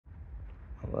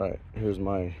Alright, here's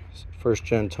my first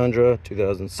Gen Tundra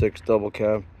 2006 double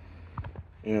cab,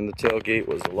 and the tailgate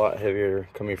was a lot heavier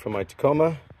coming from my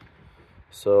Tacoma,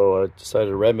 so I decided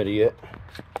to remedy it.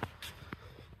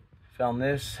 Found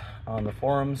this on the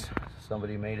forums.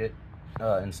 Somebody made it,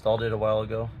 installed it a while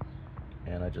ago,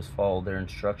 and I just followed their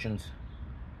instructions.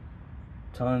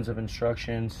 Tons of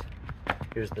instructions.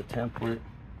 Here's the template.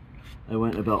 I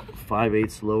went about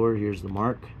 5/8 lower. Here's the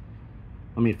mark.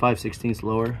 5/16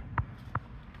 lower,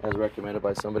 as recommended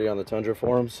by somebody on the Tundra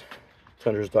forums,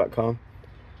 tundras.com.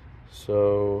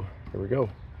 So here we go.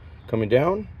 Coming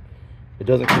down, it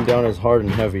doesn't come down as hard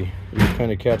and heavy. You can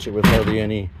kind of catch it with hardly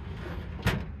any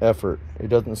effort. It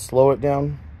doesn't slow it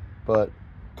down, but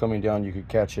coming down you could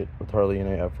catch it with hardly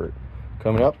any effort.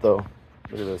 Coming up though,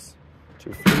 look at this.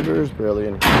 2 fingers, barely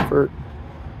any effort,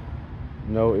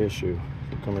 no issue.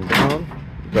 Coming down,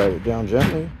 drive it down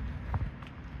gently.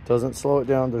 Doesn't slow it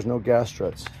down. There's no gas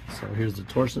struts. So here's the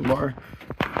torsion bar.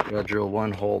 You gotta drill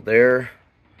 1 hole there,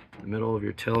 in the middle of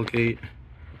your tailgate.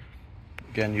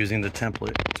 Again, using the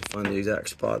template to find the exact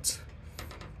spots.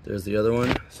 There's the other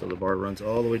one. So the bar runs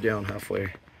all the way down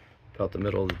halfway, about the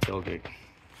middle of the tailgate.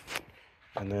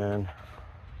 And then,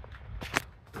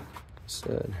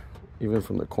 said, even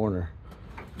from the corner,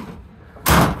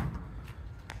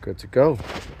 good to go.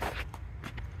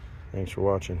 Thanks for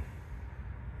watching.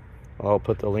 I'll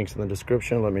put the links in the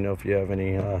description. Let me know if you have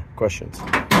any questions.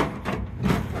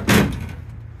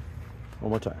 One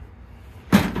more time.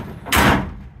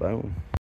 Boom.